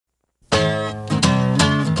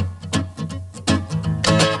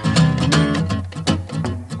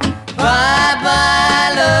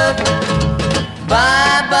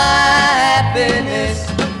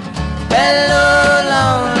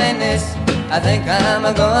I think I'm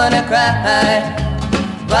gonna cry.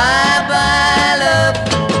 Bye-bye, love.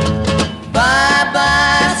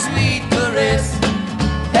 Bye-bye, sweet caress.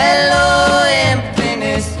 Hello,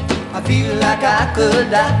 emptiness. I feel like I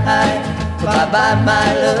could die. Bye-bye, my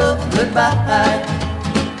love, goodbye.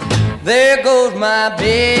 There goes my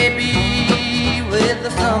baby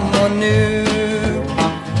with someone new.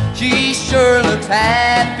 She sure looks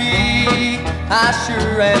happy, I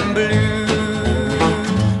sure am blue.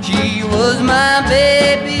 She was my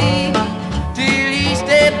baby till he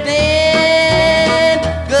stepped in.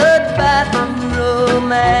 Goodbye to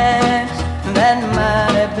romance, that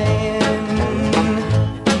might have been.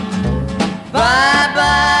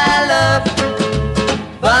 Bye-bye, love.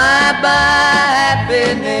 Bye-bye,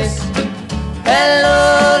 happiness. Hello,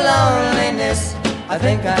 loneliness. I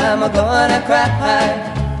think I'm gonna cry.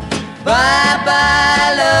 Bye-bye,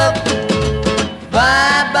 love.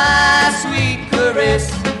 Bye-bye, sweet caress.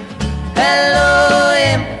 Hello,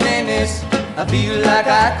 emptiness. I feel like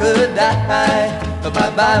I could die.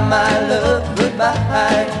 Bye-bye, my love,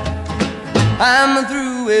 goodbye. I'm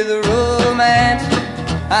through with romance.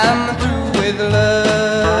 I'm through with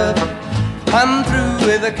love. I'm through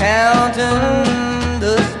with counting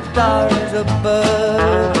the stars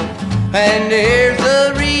above. And here's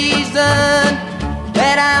the reason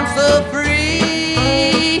that I'm so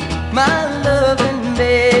free. My loving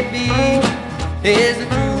baby is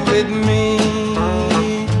through with me.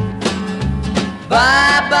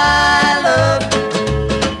 Bye-bye, love.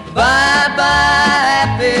 Bye-bye,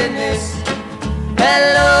 happiness.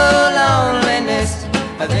 Hello, loneliness.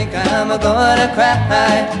 I think I'm gonna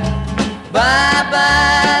cry.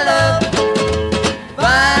 Bye-bye, love.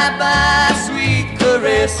 Bye-bye, sweet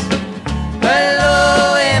caress.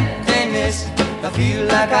 Hello, emptiness. I feel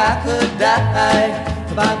like I could die.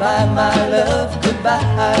 Bye-bye, my love,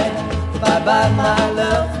 goodbye. Bye-bye, my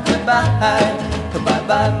love, goodbye.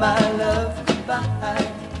 Bye-bye, my love, goodbye.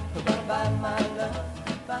 Bye-bye, my love,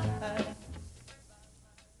 goodbye.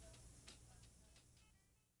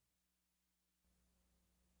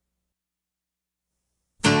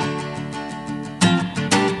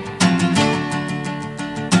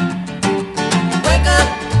 Wake up,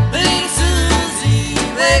 little Susie,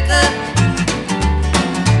 wake up.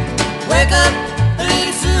 Wake up,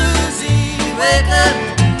 little Susie, wake up.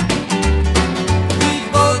 We've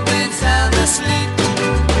both been sound asleep.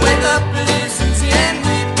 Wake up, little Susie, and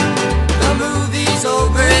weep. The movie's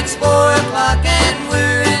over, it's 4 o'clock and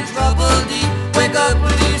we're in trouble deep. Wake up,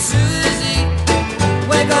 little Susie,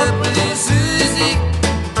 wake up, little Susie.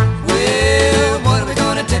 Well, what are we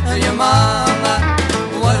gonna tell your mama?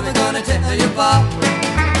 What are we gonna tell your papa?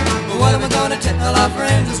 What are we gonna tell our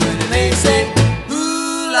friends when they say,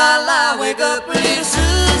 ooh la la, wake up, little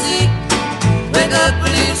Susie, wake up,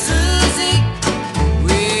 little Susie.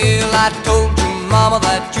 Well, I told your mama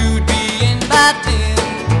that you'd be in by 10.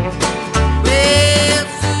 Well,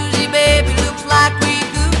 Susie, baby, looks like we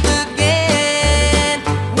goofed again.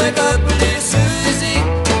 Wake up, little Susie,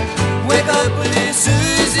 wake up, little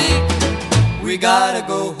Susie. We gotta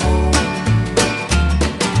go home.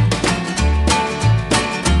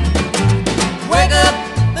 Wake up,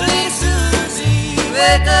 little Susie,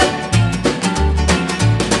 wake up.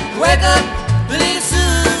 Wake up, little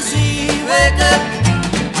Susie, wake up.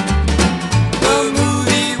 The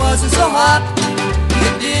movie wasn't so hot,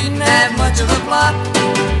 it didn't have much of a plot.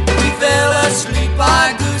 We fell asleep,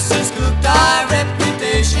 our goose is cooked, our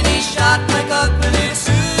reputation is shot. Wake up, little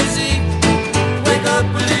Susie, wake up,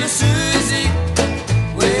 little Susie.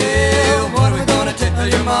 Well, what are we gonna tell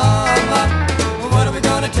your mama? What are we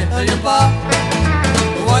gonna tell your papa?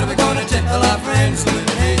 What are we gonna tell our friends when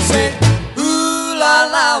they say, ooh la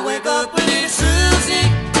la, wake up, little Susie,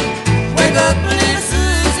 wake up, little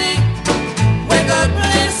Susie, wake up,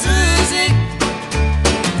 little Susie.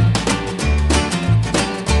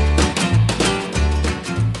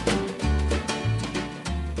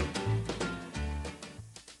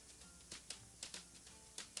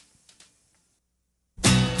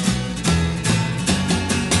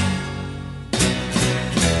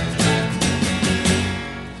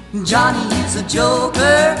 Johnny is a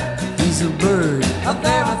joker, he's a bird, a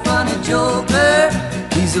very funny joker,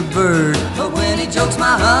 he's a bird. But when he jokes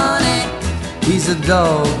my honey, he's a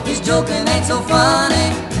dog. His joking ain't so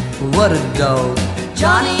funny, what a dog.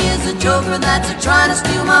 Johnny is a joker that's trying to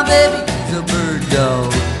steal my baby, he's a bird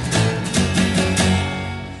dog.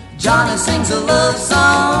 Johnny sings a love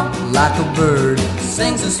song like a bird,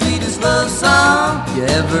 sings the sweetest love song you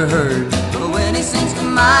ever heard. But when he sings to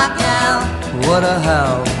my gal, what a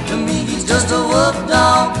howl. To me he's just a wolf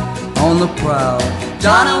dog on the prowl.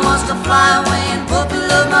 Johnny wants to fly away and puppy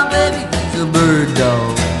love my baby, he's a bird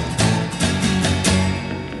dog.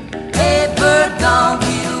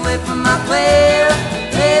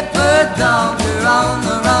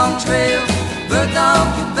 bird dog,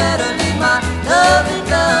 you better leave my lovely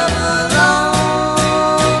love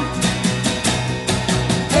alone.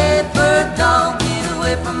 Hey, bird dog, get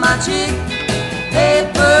away from my chick.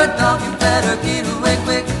 Hey, bird dog, you better get away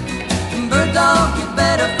quick. Bird dog, you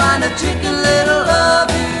better find a chicken little of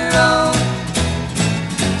your own.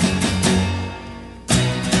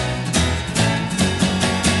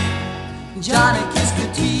 Johnny kissed the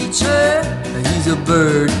teacher. He's a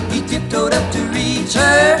bird. He tiptoed up to reach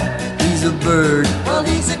her. He's a bird. Well,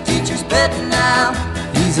 he's a teacher's pet now.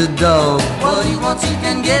 He's a dog. What he wants he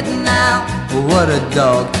can get now. Well, what a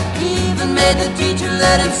dog. He even made the teacher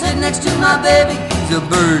let him sit next to my baby. He's a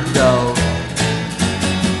bird dog.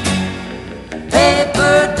 Hey,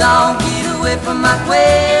 bird dog, get away from my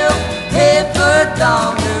quail. Hey, bird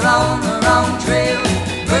dog, you're on the wrong trail.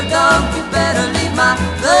 Bird dog, you better leave my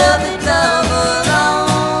lovely love alone.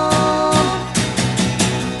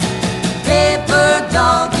 Hey, bird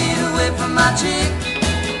dog, get away from my chick.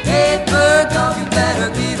 Hey, bird dog, you better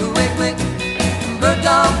get away quick. Bird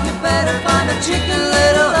dog, you better find a chicken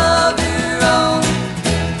little of your own.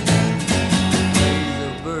 He's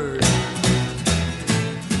a bird.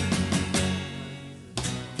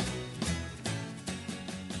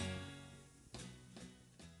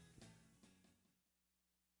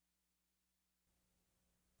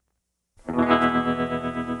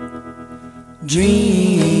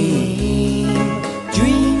 Dream,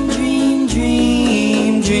 dream, dream,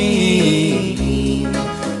 dream, dream.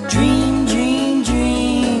 Dream, dream,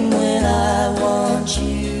 dream when I want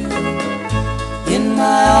you. In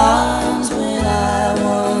my arms when I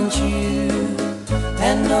want you.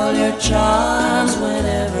 And all your charms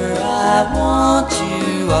whenever I want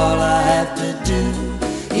you. All I have to do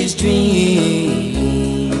is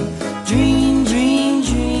dream. Dream, dream,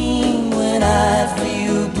 dream when I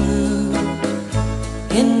feel blue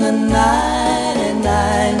in the night and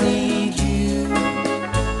I need you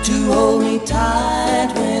to hold me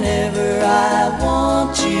tight whenever I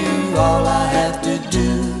want you. All I have to do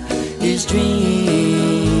is dream.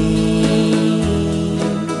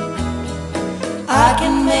 I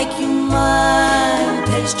can make you mine,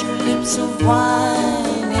 taste your lips of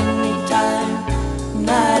wine anytime,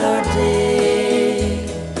 night or day.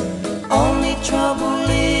 Only trouble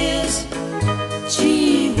is,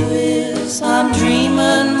 gee whiz, I'm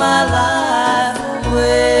dreaming my life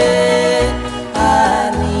away.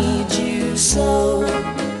 I need you so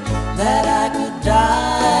that I could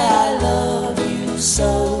die. I love you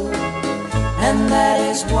so, and that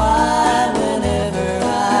is why whenever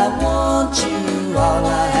I want you, all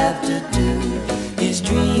I have to do is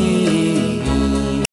dream.